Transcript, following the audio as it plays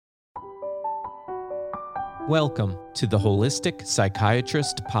Welcome to the Holistic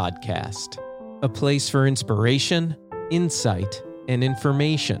Psychiatrist podcast, a place for inspiration, insight, and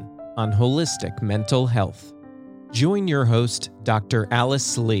information on holistic mental health. Join your host, Dr.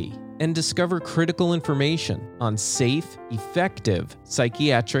 Alice Lee, and discover critical information on safe, effective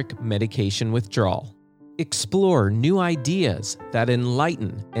psychiatric medication withdrawal. Explore new ideas that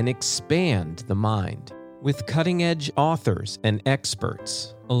enlighten and expand the mind with cutting-edge authors and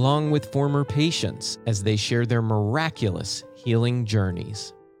experts, along with former patients as they share their miraculous healing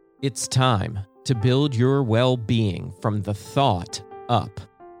journeys. It's time to build your well-being from the thought up.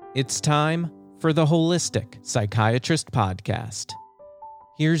 It's time for the Holistic Psychiatrist podcast.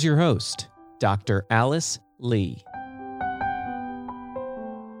 Here's your host, Dr. Alice Lee.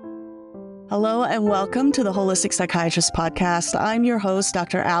 Hello and welcome to the Holistic Psychiatrist podcast. I'm your host,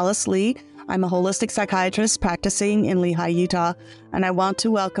 Dr. Alice Lee. I'm a holistic psychiatrist practicing in Lehi, Utah, and I want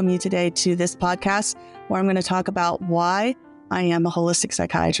to welcome you today to this podcast where I'm going to talk about why I am a holistic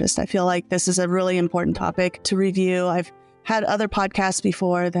psychiatrist. I feel like this is a really important topic to review. I've had other podcasts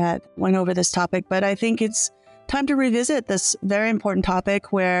before that went over this topic, but I think it's time to revisit this very important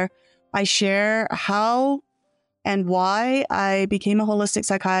topic where I share how and why I became a holistic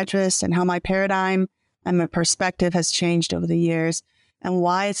psychiatrist and how my paradigm and my perspective has changed over the years, and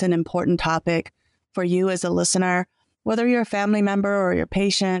why it's an important topic for you as a listener. Whether you're a family member or you're a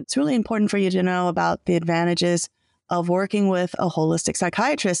patient, it's really important for you to know about the advantages of working with a holistic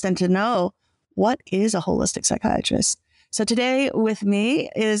psychiatrist and to know what is a holistic psychiatrist. So today with me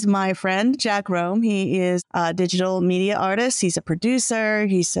is my friend, Jack Rome. He is a digital media artist. He's a producer.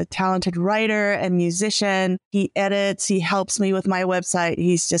 He's a talented writer and musician. He edits. He helps me with my website.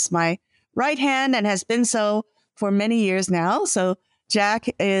 He's just my right hand and has been so for many years now. So Jack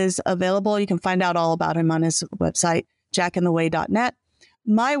is available. You can find out all about him on his website, jackintheway.net.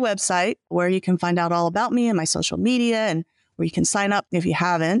 My website, where you can find out all about me and my social media and where you can sign up if you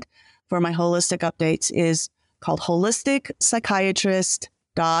haven't for my holistic updates, is called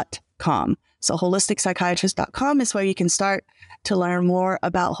holisticspsychiatrist.com. So holisticspsychiatrist.com is where you can start to learn more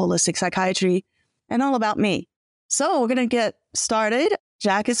about holistic psychiatry and all about me. So we're going to get started.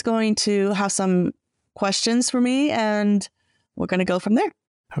 Jack is going to have some questions for me, and we're going to go from there.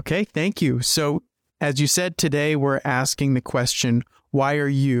 Okay, thank you. So as you said, today we're asking the question, why are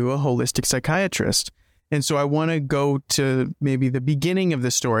you a holistic psychiatrist? And so I want to go to maybe the beginning of the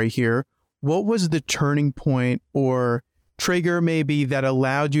story here. What was the turning point or trigger maybe that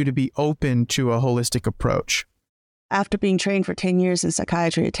allowed you to be open to a holistic approach? After being trained for 10 years in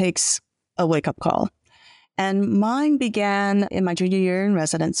psychiatry, it takes a wake-up call. And mine began in my junior year in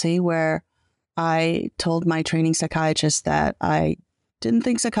residency, where I told my training psychiatrist that I didn't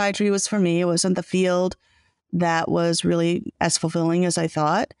think psychiatry was for me. It wasn't the field that was really as fulfilling as I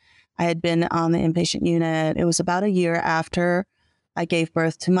thought. I had been on the inpatient unit. It was about a year after I gave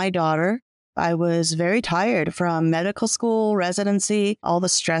birth to my daughter. I was very tired from medical school, residency, all the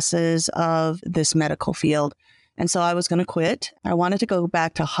stresses of this medical field. And so I was going to quit. I wanted to go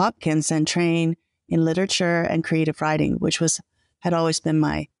back to Hopkins and train in literature and creative writing, which had always been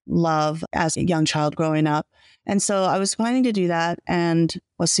my love as a young child growing up. And so I was planning to do that and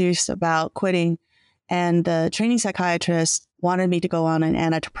was serious about quitting. And the training psychiatrist wanted me to go on an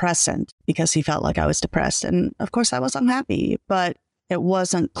antidepressant because he felt like I was depressed. And of course I was unhappy, but it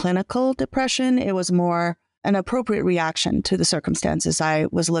wasn't clinical depression. It was more an appropriate reaction to the circumstances I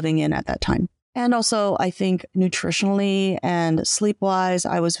was living in at that time. And also, I think nutritionally and sleep-wise,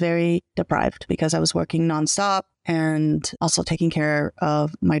 I was very deprived because I was working nonstop and also taking care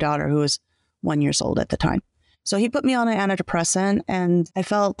of my daughter, who was 1 year old at the time. So he put me on an antidepressant, and I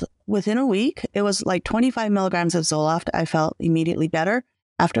felt within a week, it was like 25 milligrams of Zoloft. I felt immediately better.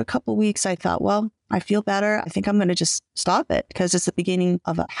 After a couple of weeks, I thought, well, I feel better. I think I'm going to just stop it because it's the beginning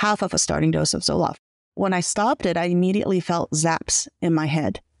of half of a starting dose of Zoloft. When I stopped it, I immediately felt zaps in my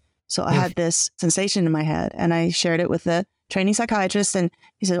head. So I had this sensation in my head, and I shared it with the training psychiatrist, and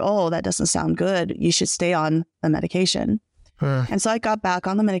he said, oh, that doesn't sound good. You should stay on the medication. And so I got back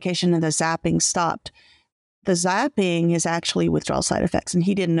on the medication and the zapping stopped. The zapping is actually withdrawal side effects, and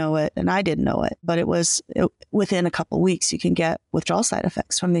he didn't know it and I didn't know it, but within a couple of weeks, you can get withdrawal side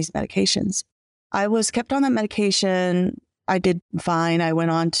effects from these medications. I was kept on that medication. I did fine. I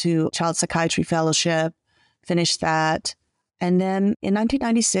went on to Child Psychiatry Fellowship, finished that. And then in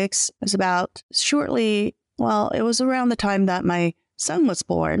 1996, it was it was around the time that my son was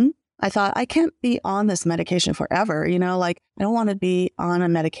born. I thought, I can't be on this medication forever. I don't want to be on a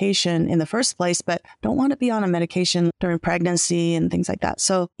medication in the first place, but don't want to be on a medication during pregnancy and things like that.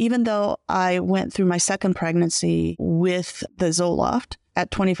 So even though I went through my second pregnancy with the Zoloft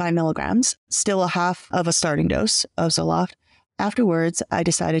at 25 milligrams, still a half of a starting dose of Zoloft. Afterwards, I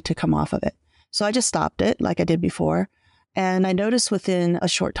decided to come off of it. So I just stopped it like I did before. And I noticed within a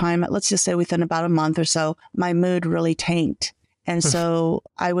short time, let's just say within about a month or so, my mood really tanked. And so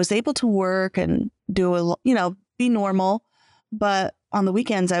I was able to work and be normal. But on the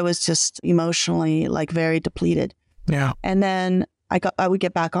weekends, I was just emotionally like very depleted. Yeah. And then I would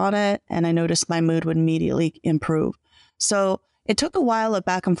get back on it and I noticed my mood would immediately improve. So it took a while of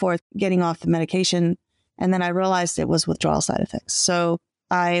back and forth getting off the medication. And then I realized it was withdrawal side effects. So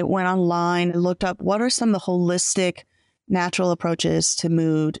I went online and looked up what are some of the holistic natural approaches to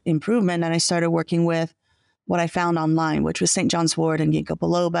mood improvement. And I started working with what I found online, which was St. John's wort and ginkgo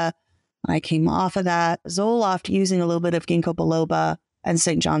biloba. I came off of that. Zoloft using a little bit of ginkgo biloba and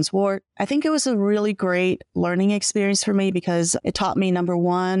St. John's wort. I think it was a really great learning experience for me because it taught me, number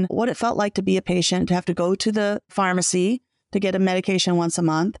one, what it felt like to be a patient, to have to go to the pharmacy to get a medication once a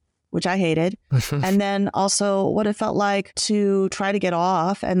month, which I hated. And then also what it felt like to try to get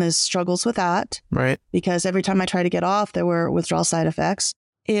off and the struggles with that. Right. Because every time I tried to get off, there were withdrawal side effects.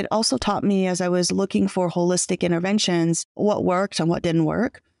 It also taught me, as I was looking for holistic interventions, what worked and what didn't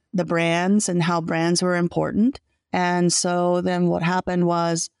work, the brands and how brands were important. And so then what happened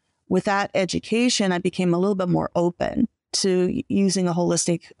was with that education, I became a little bit more open to using a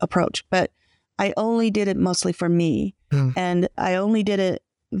holistic approach. But I only did it mostly for me. And I only did it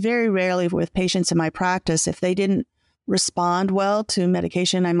very rarely with patients in my practice. If they didn't respond well to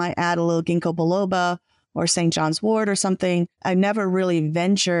medication, I might add a little ginkgo biloba or St. John's wort or something. I never really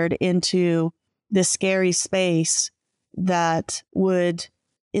ventured into this scary space that would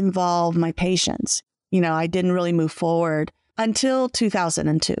involve my patients. I didn't really move forward until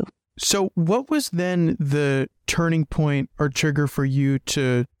 2002. So what was then the turning point or trigger for you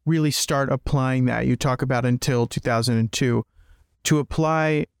to really start applying that? You talk about until 2002 to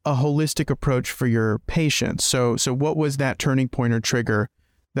apply a holistic approach for your patients. So what was that turning point or trigger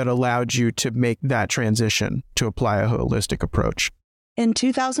that allowed you to make that transition to apply a holistic approach? In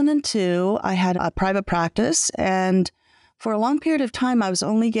 2002, I had a private practice, and for a long period of time, I was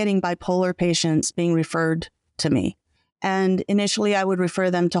only getting bipolar patients being referred to me. And initially, I would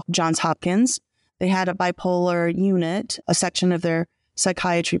refer them to Johns Hopkins. They had a bipolar unit, a section of their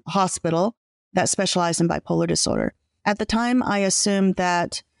psychiatry hospital that specialized in bipolar disorder. At the time, I assumed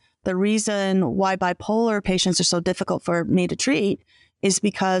that the reason why bipolar patients are so difficult for me to treat is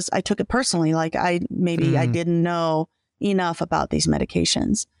because I took it personally. Like I didn't know enough about these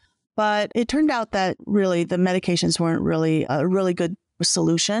medications. But it turned out that really the medications weren't really a really good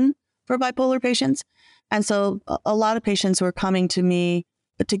solution for bipolar patients. And so a lot of patients were coming to me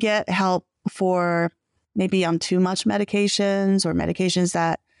to get help for maybe on too much medications or medications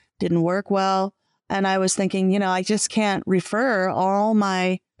that didn't work well. And I was thinking, I just can't refer all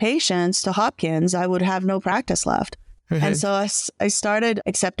my patients to Hopkins. I would have no practice left. And so I started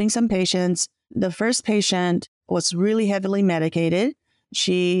accepting some patients. The first patient was really heavily medicated.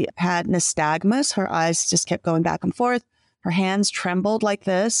 She had nystagmus. Her eyes just kept going back and forth. Her hands trembled like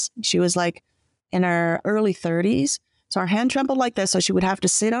this. She was like in her early 30s. So her hand trembled like this. So she would have to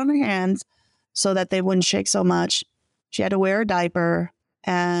sit on her hands so that they wouldn't shake so much. She had to wear a diaper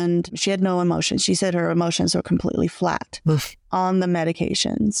and she had no emotions. She said her emotions were completely flat on the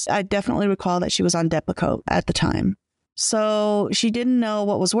medications. I definitely recall that she was on Depakote at the time. So she didn't know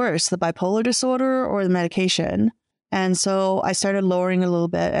what was worse, the bipolar disorder or the medication. And so I started lowering a little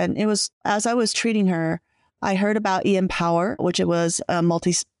bit. And it was, as I was treating her, I heard about Empower, which it was a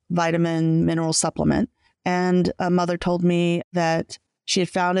multivitamin mineral supplement. And a mother told me that she had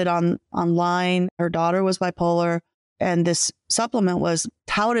found it online. Her daughter was bipolar. And this supplement was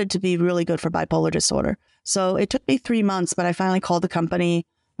touted to be really good for bipolar disorder. So it took me 3 months, but I finally called the company.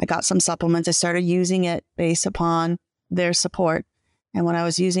 I got some supplements. I started using it based upon their support. And when I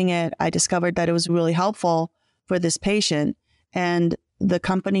was using it, I discovered that it was really helpful for this patient. And the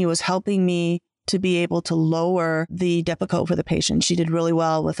company was helping me to be able to lower the Depakote for the patient. She did really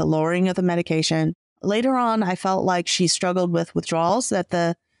well with the lowering of the medication. Later on, I felt like she struggled with withdrawals that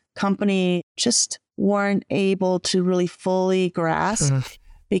the company just weren't able to really fully grasp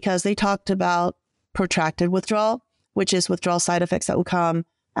because they talked about protracted withdrawal, which is withdrawal side effects that will come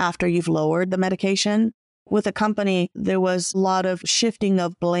after you've lowered the medication. With the company, there was a lot of shifting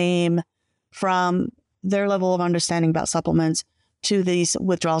of blame from their level of understanding about supplements to these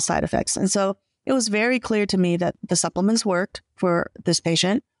withdrawal side effects. And so it was very clear to me that the supplements worked for this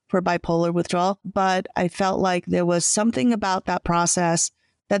patient for bipolar withdrawal, but I felt like there was something about that process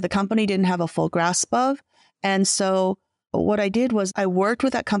that the company didn't have a full grasp of. And so what I did was I worked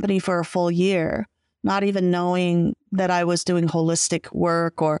with that company for a full year not even knowing that I was doing holistic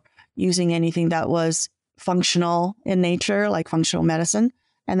work or using anything that was functional in nature, like functional medicine.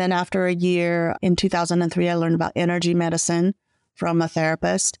 And then after a year in 2003, I learned about energy medicine from a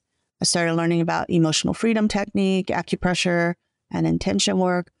therapist. I started learning about emotional freedom technique, acupressure, and intention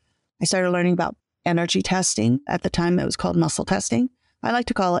work. I started learning about energy testing. At the time, it was called muscle testing. I like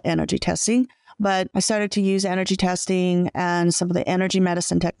to call it energy testing, but I started to use energy testing and some of the energy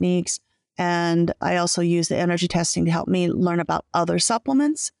medicine techniques. And I also used the energy testing to help me learn about other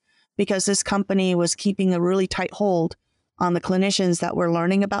supplements, because this company was keeping a really tight hold on the clinicians that were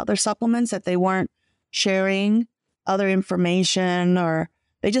learning about their supplements, that they weren't sharing other information, or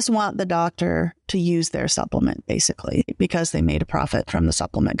they just want the doctor to use their supplement, basically, because they made a profit from the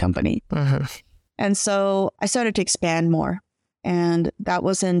supplement company. Uh-huh. And so I started to expand more. And that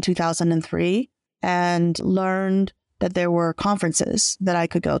was in 2003, and learned that there were conferences that I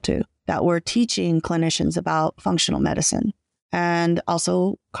could go to that were teaching clinicians about functional medicine, and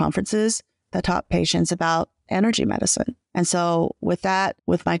also conferences that taught patients about energy medicine. And so with that,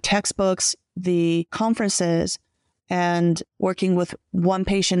 with my textbooks, the conferences, and working with one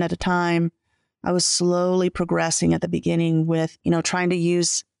patient at a time, I was slowly progressing at the beginning with, trying to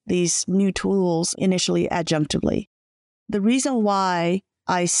use these new tools initially adjunctively. The reason why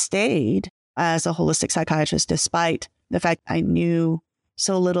I stayed as a holistic psychiatrist, despite the fact I knew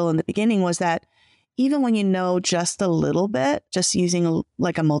so little in the beginning, was that even when you know just a little bit, just using a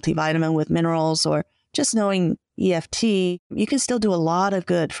multivitamin with minerals or just knowing EFT, you can still do a lot of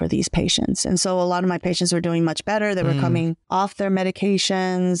good for these patients. And so a lot of my patients were doing much better. They were coming off their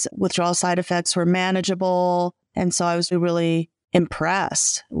medications. Withdrawal side effects were manageable. And so I was really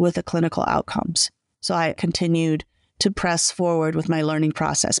impressed with the clinical outcomes. So I continued to press forward with my learning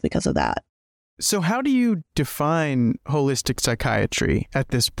process because of that. So how do you define holistic psychiatry at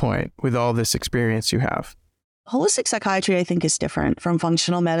this point with all this experience you have? Holistic psychiatry, I think, is different from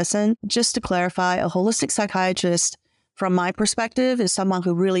functional medicine. Just to clarify, a holistic psychiatrist, from my perspective, is someone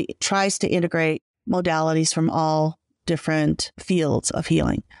who really tries to integrate modalities from all different fields of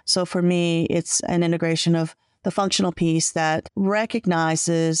healing. So for me, it's an integration of the functional piece that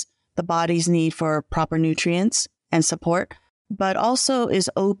recognizes the body's need for proper nutrients and support, but also is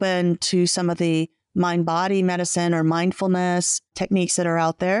open to some of the mind-body medicine or mindfulness techniques that are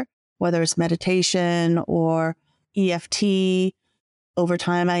out there, whether it's meditation or EFT. Over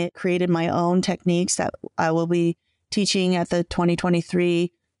time, I created my own techniques that I will be teaching at the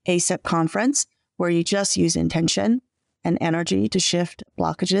 2023 ACEP conference, where you just use intention and energy to shift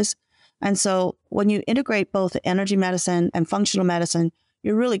blockages. And so when you integrate both energy medicine and functional medicine,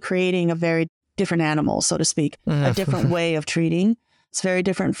 you're really creating a very different animal, so to speak, a different way of treating. It's very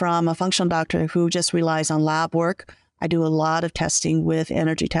different from a functional doctor who just relies on lab work. I do a lot of testing with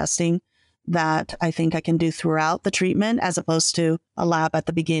energy testing that I think I can do throughout the treatment, as opposed to a lab at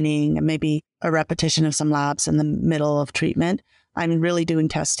the beginning and maybe a repetition of some labs in the middle of treatment. I'm really doing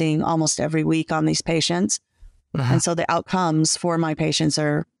testing almost every week on these patients. And so the outcomes for my patients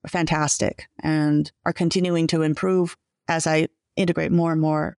are fantastic and are continuing to improve as I integrate more and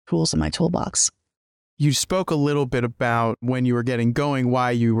more tools in my toolbox. You spoke a little bit about when you were getting going,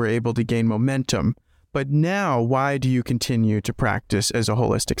 why you were able to gain momentum. But now, why do you continue to practice as a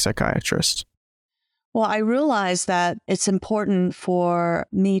holistic psychiatrist? Well, I realized that it's important for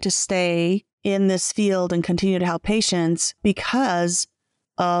me to stay in this field and continue to help patients because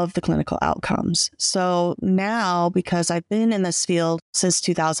of the clinical outcomes. So now, because I've been in this field since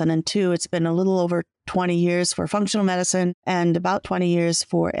 2002, it's been a little over 20 years for functional medicine and about 20 years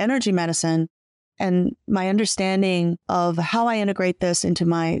for energy medicine. And my understanding of how I integrate this into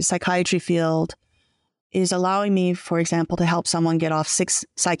my psychiatry field is allowing me, for example, to help someone get off 6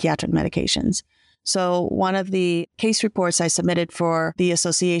 psychiatric medications. So one of the case reports I submitted for the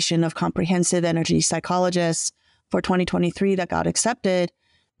Association of Comprehensive Energy Psychologists for 2023 that got accepted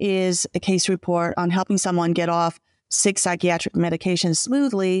is a case report on helping someone get off 6 psychiatric medications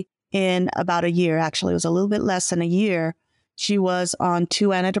smoothly in about a year. Actually, it was a little bit less than a year. She was on 2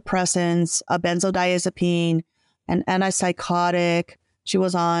 antidepressants, a benzodiazepine, an antipsychotic. She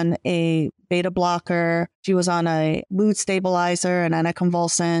was on a beta blocker. She was on a mood stabilizer, an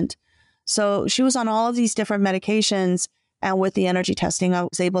anticonvulsant. So she was on all of these different medications. And with the energy testing, I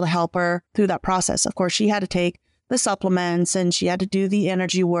was able to help her through that process. Of course, she had to take the supplements and she had to do the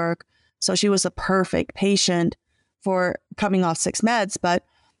energy work. So she was a perfect patient for coming off 6 meds, but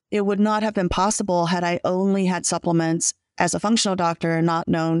it would not have been possible had I only had supplements as a functional doctor and not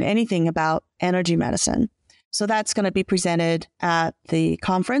known anything about energy medicine. So that's going to be presented at the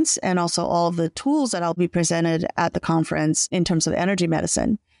conference, and also all of the tools that I'll be presented at the conference in terms of energy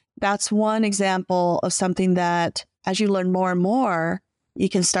medicine. that's one example of something that as you learn more and more, you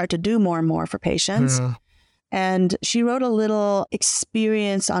can start to do more and more for patients. Yeah. And she wrote a little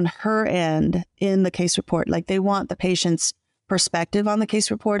experience on her end in the case report. Like they want the patient's perspective on the case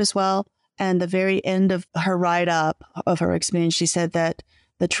report as well. And the very end of her write-up of her experience, she said that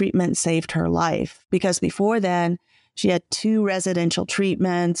the treatment saved her life because before then, she had 2 residential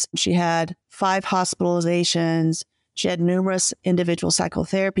treatments. She had 5 hospitalizations. She had numerous individual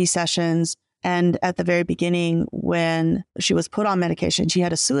psychotherapy sessions. And at the very beginning, when she was put on medication, she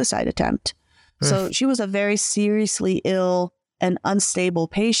had a suicide attempt. So she was a very seriously ill and unstable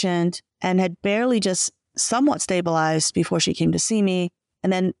patient and had barely just somewhat stabilized before she came to see me.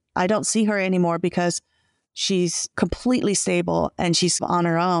 And then I don't see her anymore because she's completely stable and she's on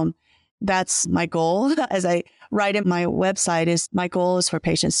her own. That's my goal. As I write in my website, is my goal is for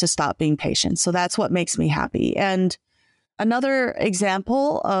patients to stop being patients. So that's what makes me happy. And another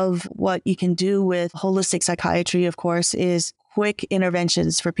example of what you can do with holistic psychiatry, of course, is quick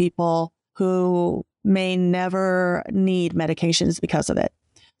interventions for people who may never need medications because of it.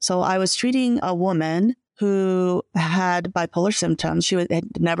 So I was treating a woman who had bipolar symptoms. She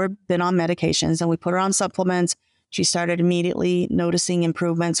had never been on medications, and we put her on supplements. She started immediately noticing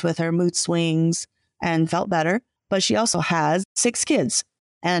improvements with her mood swings and felt better. But she also has 6 kids,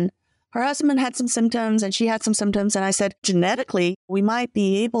 and her husband had some symptoms and she had some symptoms. And I said, genetically, we might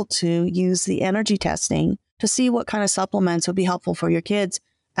be able to use the energy testing to see what kind of supplements would be helpful for your kids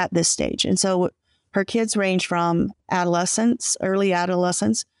at this stage. And so her kids range from adolescence, early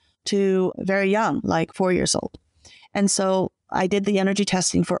adolescence, to very young, like 4 years old. And so I did the energy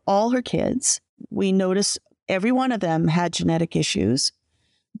testing for all her kids. We noticed every one of them had genetic issues,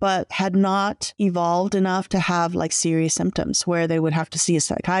 but had not evolved enough to have like serious symptoms where they would have to see a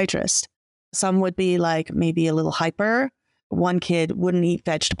psychiatrist. Some would be like maybe a little hyper. One kid wouldn't eat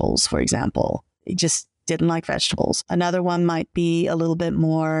vegetables, for example. He just didn't like vegetables. Another one might be a little bit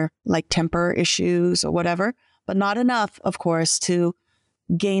more like temper issues or whatever, but not enough, of course, to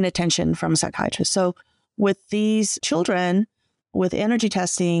gain attention from a psychiatrist. So with these children, with energy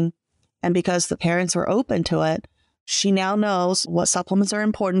testing, and because the parents were open to it, she now knows what supplements are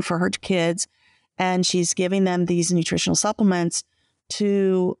important for her kids. And she's giving them these nutritional supplements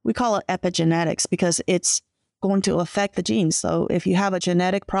to, we call it epigenetics, because it's going to affect the genes. So if you have a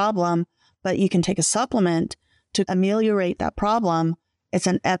genetic problem, but you can take a supplement to ameliorate that problem, it's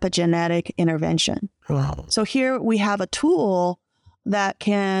an epigenetic intervention. Wow. So here we have a tool that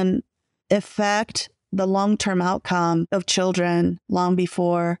can affect the long-term outcome of children long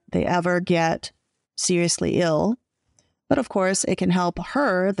before they ever get seriously ill. But of course, it can help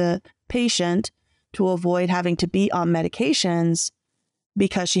her, the patient, to avoid having to be on medications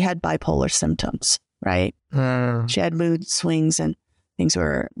because she had bipolar symptoms, right? She had mood swings and things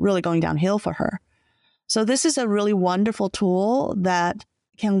were really going downhill for her. So this is a really wonderful tool that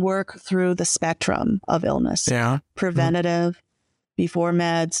can work through the spectrum of illness. Yeah. Preventative, before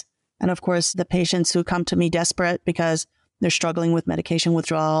meds, and of course, the patients who come to me desperate because they're struggling with medication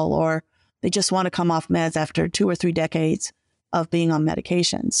withdrawal or they just want to come off meds after 2 or 3 decades of being on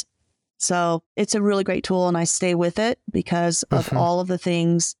medications. So it's a really great tool and I stay with it because of all of the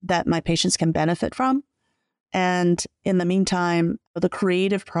things that my patients can benefit from. And in the meantime, the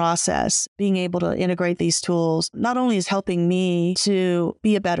creative process, being able to integrate these tools, not only is helping me to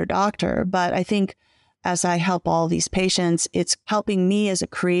be a better doctor, but I think as I help all these patients, it's helping me as a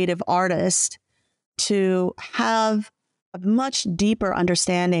creative artist to have a much deeper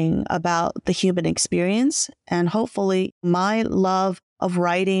understanding about the human experience. And hopefully my love of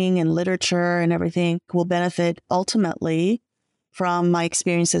writing and literature and everything will benefit ultimately from my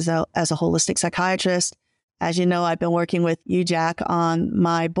experience as a holistic psychiatrist. As you know, I've been working with you, Jack, on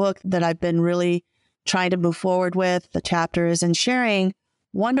my book that I've been really trying to move forward with, the chapters, and sharing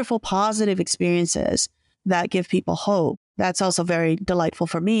wonderful, positive experiences that give people hope. That's also very delightful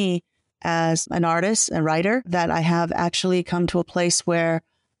for me as an artist and writer, that I have actually come to a place where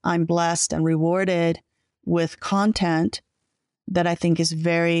I'm blessed and rewarded with content that I think is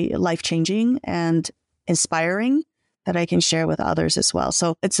very life-changing and inspiring that I can share with others as well.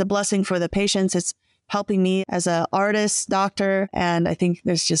 So it's a blessing for the patients. It's helping me as an artist, doctor, and I think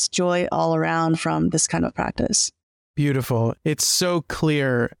there's just joy all around from this kind of practice. Beautiful. It's so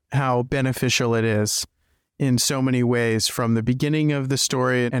clear how beneficial it is in so many ways, from the beginning of the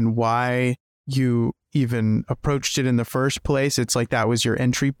story and why you even approached it in the first place. It's like that was your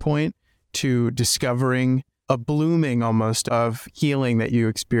entry point to discovering a blooming almost of healing that you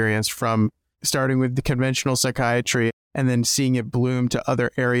experienced, from starting with the conventional psychiatry and then seeing it bloom to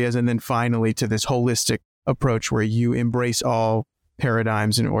other areas, and then finally to this holistic approach where you embrace all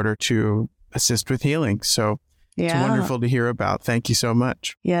paradigms in order to assist with healing. So it's wonderful to hear about. Thank you so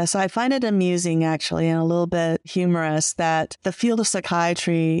much. Yes, I find it amusing, actually, and a little bit humorous that the field of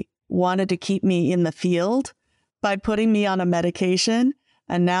psychiatry wanted to keep me in the field by putting me on a medication.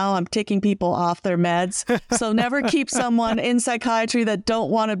 And now I'm taking people off their meds. So never keep someone in psychiatry that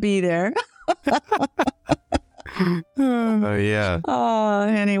don't want to be there. Oh, yeah.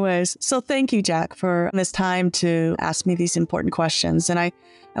 Anyways, so thank you, Jack, for this time to ask me these important questions. And I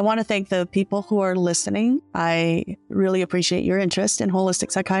want to thank the people who are listening. I really appreciate your interest in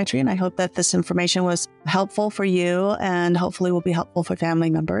holistic psychiatry, and I hope that this information was helpful for you and hopefully will be helpful for family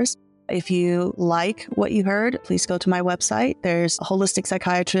members. If you like what you heard, please go to my website. There's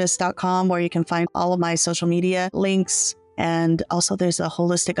holisticspsychiatrist.com where you can find all of my social media links. And also there's a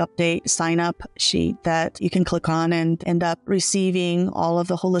holistic update sign up sheet that you can click on and end up receiving all of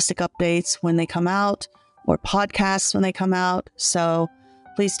the holistic updates when they come out, or podcasts when they come out. So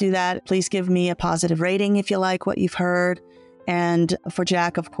please do that. Please give me a positive rating if you like what you've heard. And for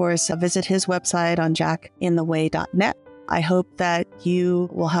Jack, of course, visit his website on jackintheway.net. I hope that you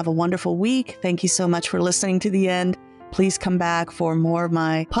will have a wonderful week. Thank you so much for listening to the end. Please come back for more of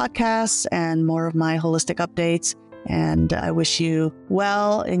my podcasts and more of my holistic updates. And I wish you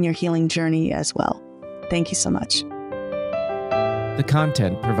well in your healing journey as well. Thank you so much. The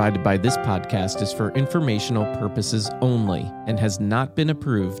content provided by this podcast is for informational purposes only and has not been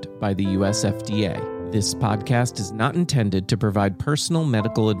approved by the U.S. FDA. This podcast is not intended to provide personal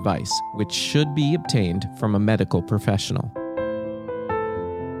medical advice, which should be obtained from a medical professional.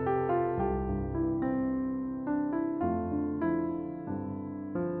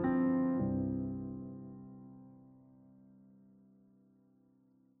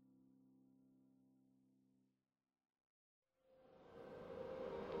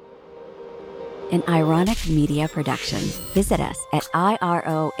 An Ironic Media production. Visit us at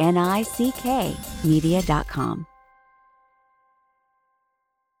ironickmedia.com.